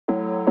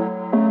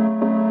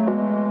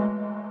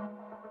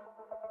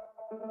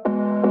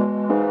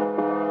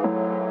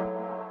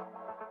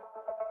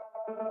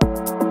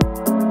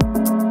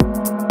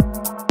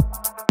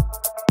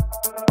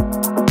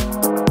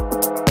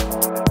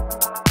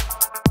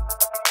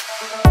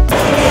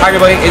Hi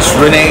everybody, it's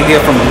Renee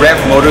here from Revv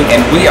Motoring,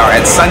 and we are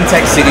at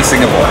Suntec City,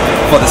 Singapore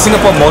for the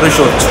Singapore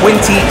Motorshow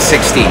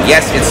 2016.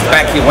 Yes, it's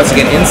back here once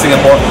again in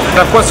Singapore.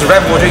 And of course,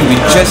 Revv Motoring, we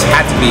just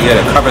had to be here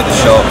to cover the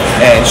show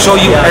and show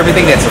you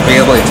everything that's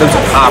available in terms of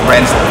car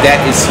brands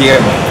that is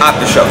here at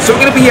the show. So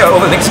we're going to be here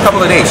over the next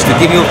couple of days to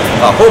give you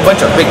a whole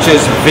bunch of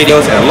pictures,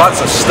 videos, and lots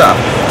of stuff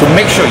to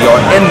make sure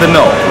you're in the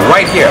know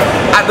right here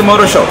at the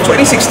Motorshow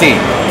 2016.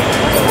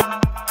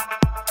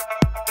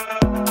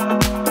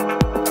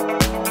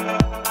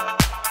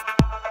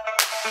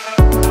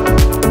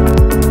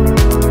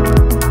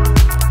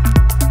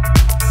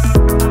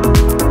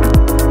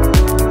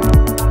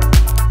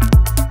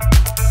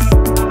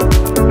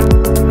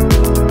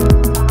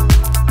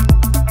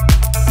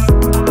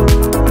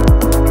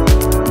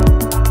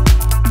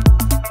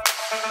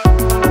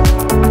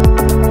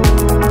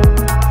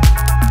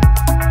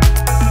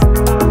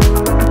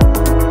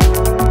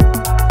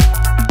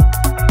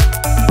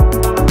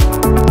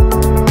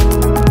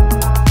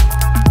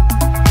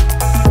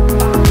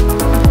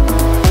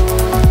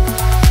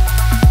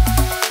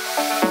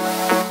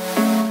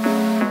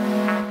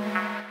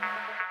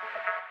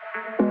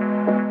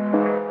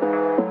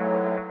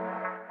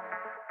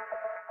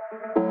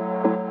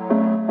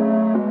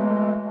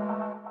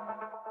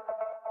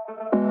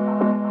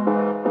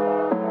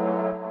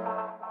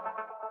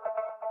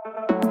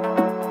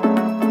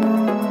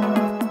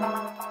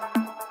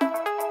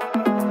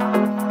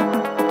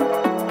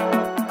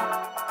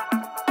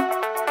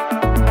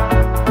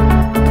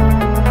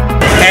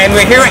 And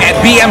we're here at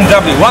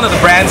BMW, one of the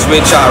brands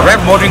which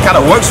Revv Motoring kind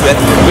of works with.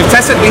 We've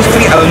tested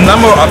basically a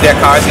number of their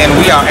cars, and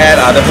we are at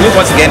the booth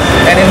once again.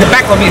 And in the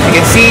back of me, as you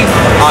can see,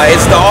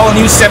 it's the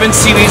all-new 7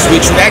 Series,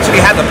 which we actually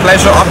had the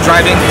pleasure of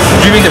driving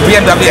during the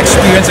BMW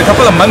experience a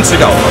couple of months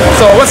ago.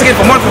 So once again,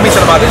 for more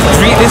information about this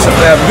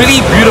really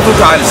beautiful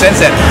car, in the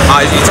sense that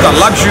it's got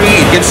luxury,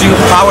 it gives you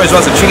power as well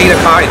as a 3-liter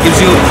car, it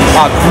gives you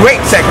great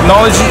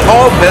technology,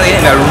 all built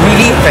in a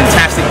really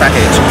fantastic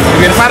package.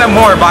 You can find out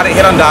more about it,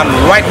 head on down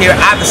right here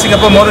at the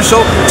Singapore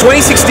Motorshow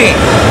 2016.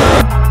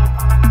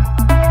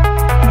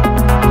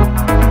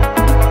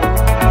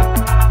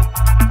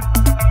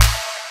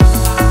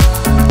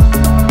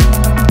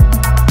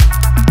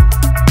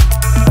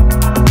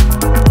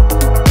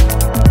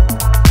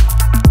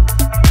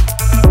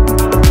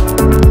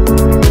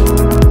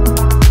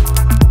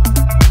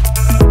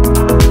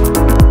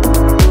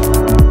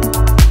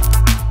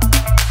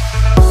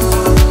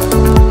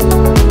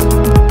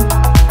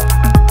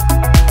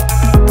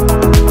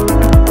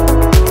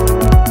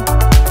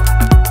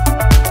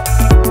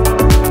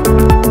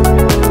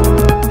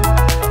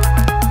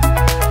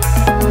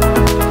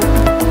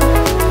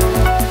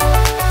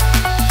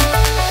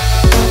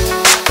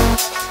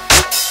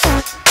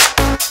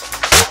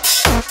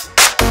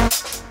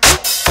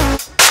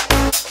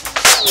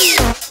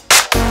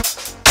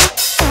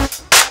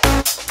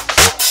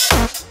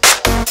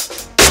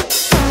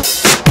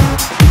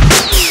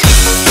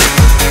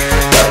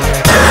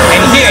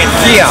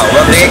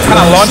 Well, they kind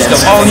of launched the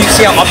all-new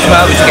Kia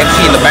Optima, which you can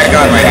see in the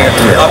background right here.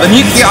 The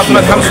new Kia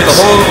Optima comes with a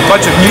whole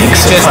bunch of new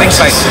features, things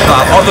like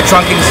auto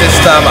trunking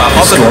system,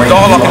 auto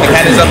door locking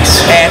mechanism,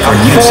 and a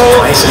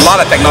whole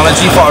lot of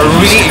technology for a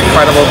really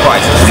incredible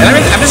price. And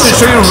I'm just going to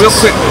show you real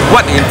quick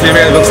what the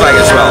interior looks like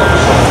as well.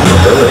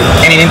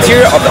 And the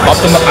interior of the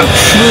Optima, I'm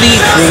truly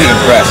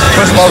impressed.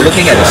 First of all,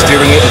 looking at the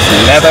steering wheel, it's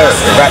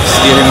leather-wrapped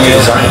steering wheel.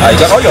 You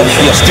got all your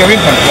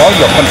steering control,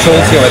 your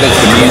controls here, whether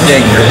it's the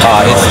music,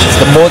 it's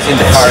the modes in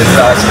the car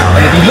itself.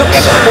 And if you look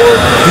at the whole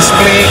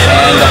display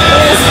and the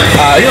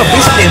whole,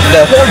 basically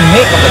the whole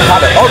make of the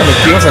car, all the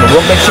materials and the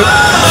workmanship,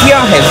 Kia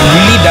has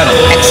really done an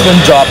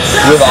excellent job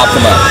with the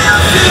Optima.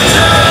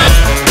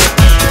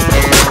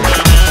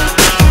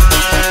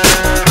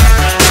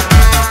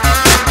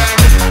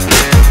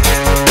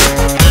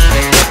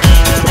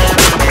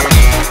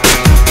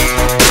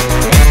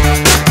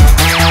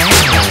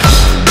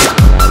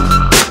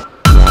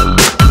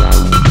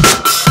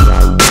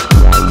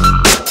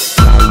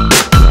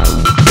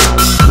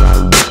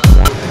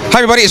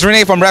 Hi everybody, it's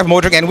Renee from Revv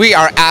Motoring, and we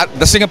are at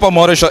the Singapore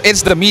Motor Show.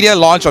 It's the media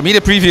launch or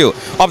media preview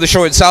of the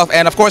show itself,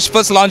 and of course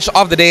first launch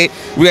of the day,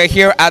 we are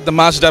here at the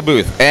Mazda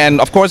booth. And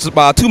of course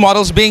 2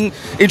 models being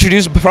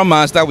introduced from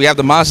Mazda. We have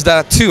the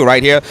Mazda 2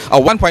 right here,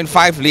 a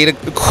 1.5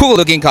 liter cool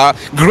looking car,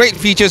 great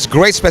features,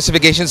 great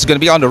specifications, going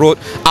to be on the road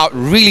out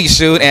really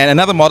soon. And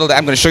another model that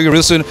I'm going to show you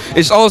real soon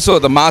is also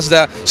the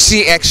Mazda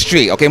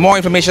CX-3. Okay, more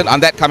information on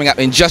that coming up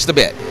in just a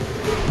bit.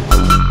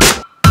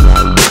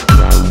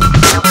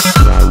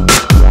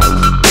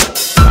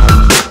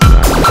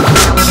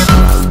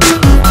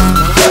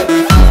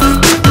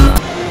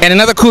 And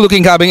another cool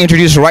looking car being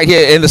introduced right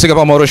here in the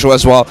Singapore Motor Show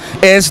as well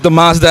is the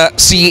Mazda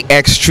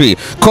CX-3.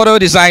 Kodo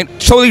design,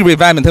 totally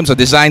revamped in terms of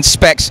design,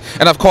 specs,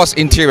 and of course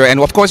interior. And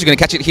of course you're going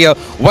to catch it here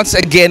once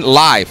again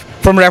live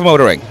from Revv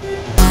Motoring.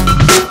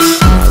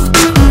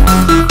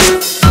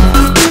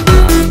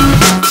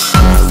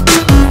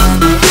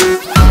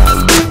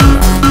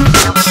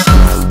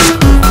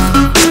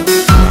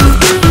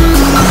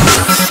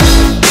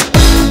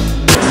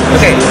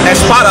 Okay, as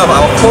part of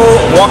our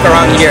whole walk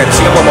around here at the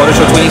Singapore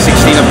Motorshow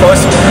 2016. Of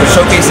course, we're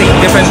showcasing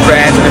different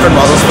brands, different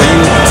models for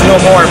you to know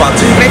more about.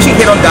 So you can actually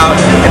head on down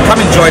and come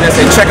and join us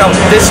and check out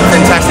this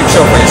fantastic show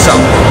for yourself.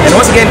 And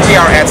once again, we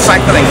are at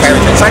Cycle and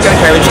Carriage. And Cycle and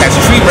Carriage has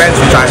 3 brands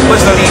which I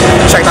personally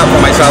checked out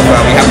for myself.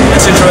 We have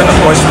Citroen, of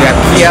course, we have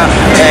Kia,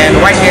 and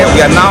right here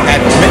we are now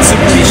at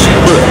Mitsubishi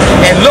booth.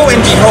 And lo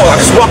and behold, I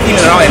was walking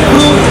around and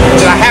who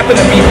did I happen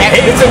to meet at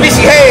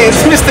Mitsubishi? Hey,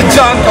 it's Mr.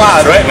 John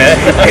Claus. Right, man.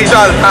 Hey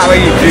John, how are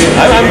you, dude?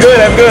 I'm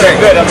good.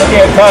 I'm looking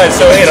at cars,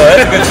 so you know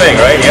that's a good thing,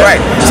 right? Yeah.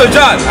 Right. So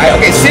John,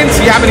 okay, since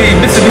you happen to be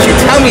Mitsubishi,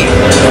 tell me,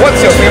 what's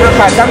your favorite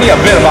car? Tell me a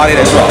bit about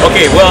it as well.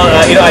 Okay, well,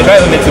 I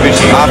drive a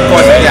Mitsubishi. Of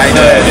course, right? Yeah, I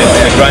know that.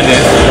 It's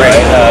Grandes, right?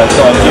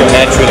 So I'm here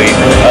naturally.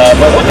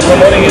 But what they're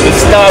promoting is the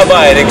Star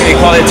By. They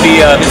call it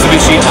the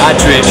Mitsubishi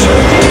Attridge.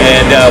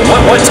 And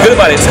what's good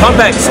about it? It's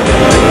compact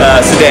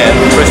sedan,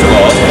 first of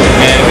all.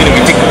 And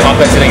you think the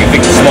compact sedan, you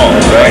think it's small,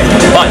 right?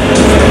 But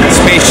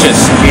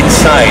spacious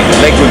inside,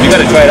 legroom. You got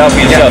to try it out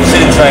for yourself.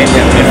 Sit inside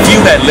and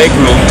feel that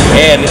legroom.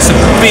 And it's a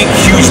big,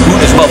 huge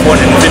boot as well,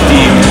 450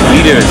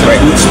 liters of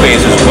boot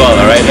space as well.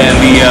 All right, and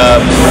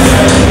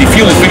the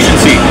fuel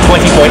efficiency,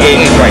 20.8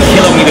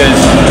 kilometers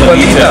per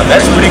liter.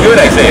 That's pretty good,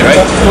 I say, right?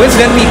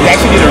 Coincidentally, we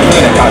actually did a review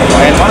in the car,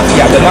 and honestly,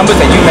 yeah, the numbers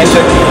that you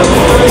mentioned,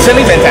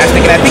 certainly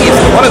fantastic. And I think it's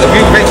one of the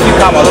very few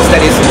car models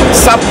that is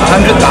sub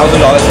 $100,000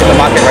 in the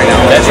market right now.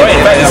 That's right.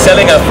 In fact, it's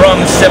selling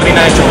from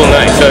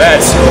 $79,999, so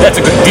that's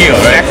a good deal,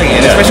 right? Exactly,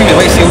 and especially the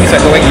way COEs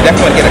are going, you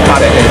definitely want to get a car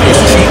that is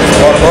cheap,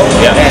 affordable,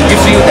 and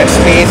gives you that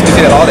space, gives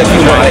you all that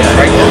fuel mileage,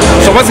 right?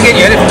 So once again,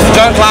 you're with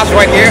John Claus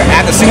right here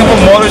at the Singapore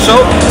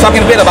Motorshow,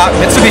 talking a bit about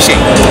Mitsubishi.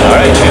 All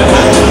right, cheers.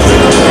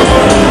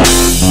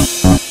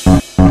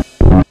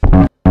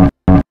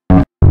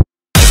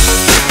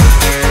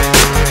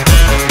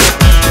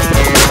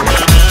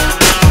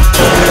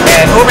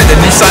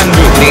 Nissan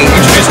Group, they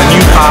introduced a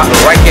new car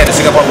right here at the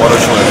Singapore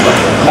Motorshow as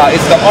well.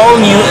 It's the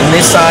all-new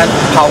Nissan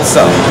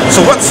Pulsar.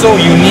 So what's so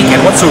unique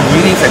and what's so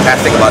really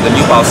fantastic about the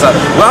new Pulsar?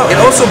 Well, it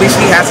also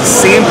basically has the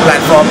same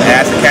platform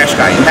as the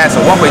Qashqai. It has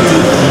a 1.2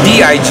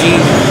 DIG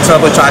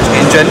turbocharged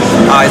engine.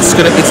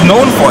 It's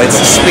known for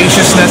its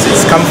spaciousness,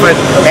 its comfort,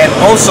 and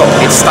also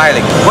its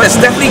styling. Well, it's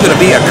definitely going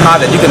to be a car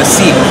that you're going to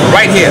see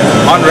right here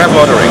on Revv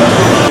Motoring.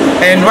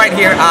 And right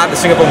here at the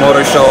Singapore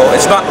Motorshow,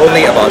 it's not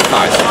only about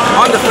cars.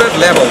 On the 3rd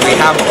level, we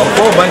have a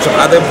whole bunch of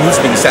other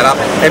booths being set up,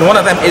 and one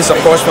of them is, of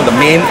course, from the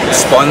main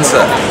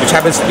sponsor, which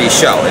happens to be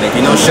Shell. And if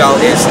you know, Shell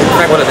is, in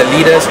fact, one of the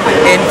leaders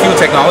in fuel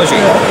technology.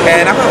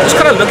 And I was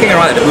kind of looking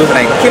around at the booth, and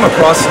I came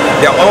across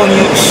their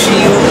all-new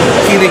Shield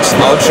Helix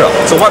Ultra.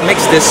 So what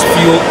makes this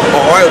fuel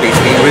oil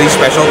basically really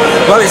special?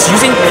 Well, it's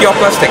using Pure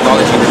Plus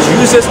technology, which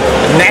uses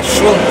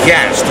natural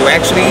gas to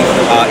actually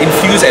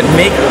infuse and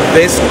make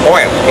this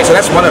oil. Okay, so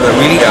that's one of the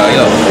really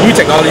new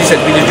technologies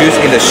that we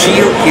introduced in the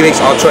Shield Helix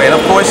Ultra. And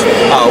of course,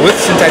 with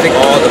synthetic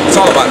oil, it's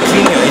all about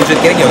cleaning your engine,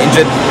 getting your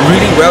engine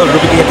really well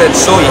lubricated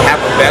so you have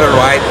a better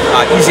ride,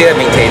 easier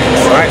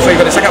maintenance. Alright, so you're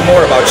going to check out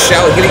more about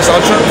Shell Helix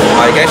Ultra.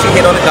 You can actually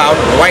head on it down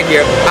right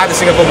here at the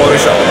Singapore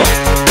Motorshow.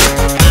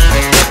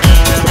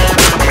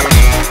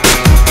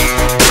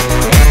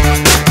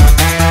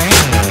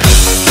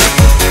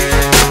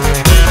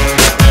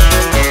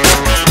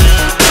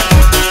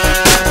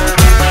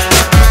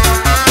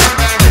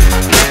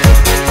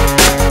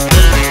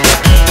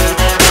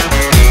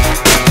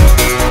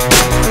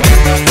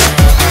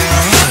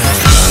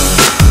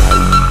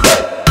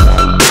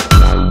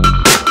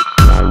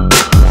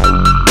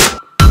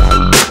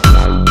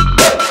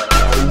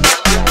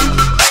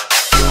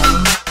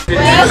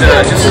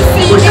 Welcome to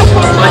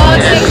Singapore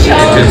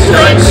Motorshow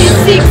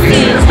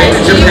 2016, and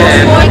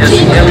you're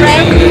watching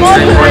Revv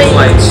Motoring.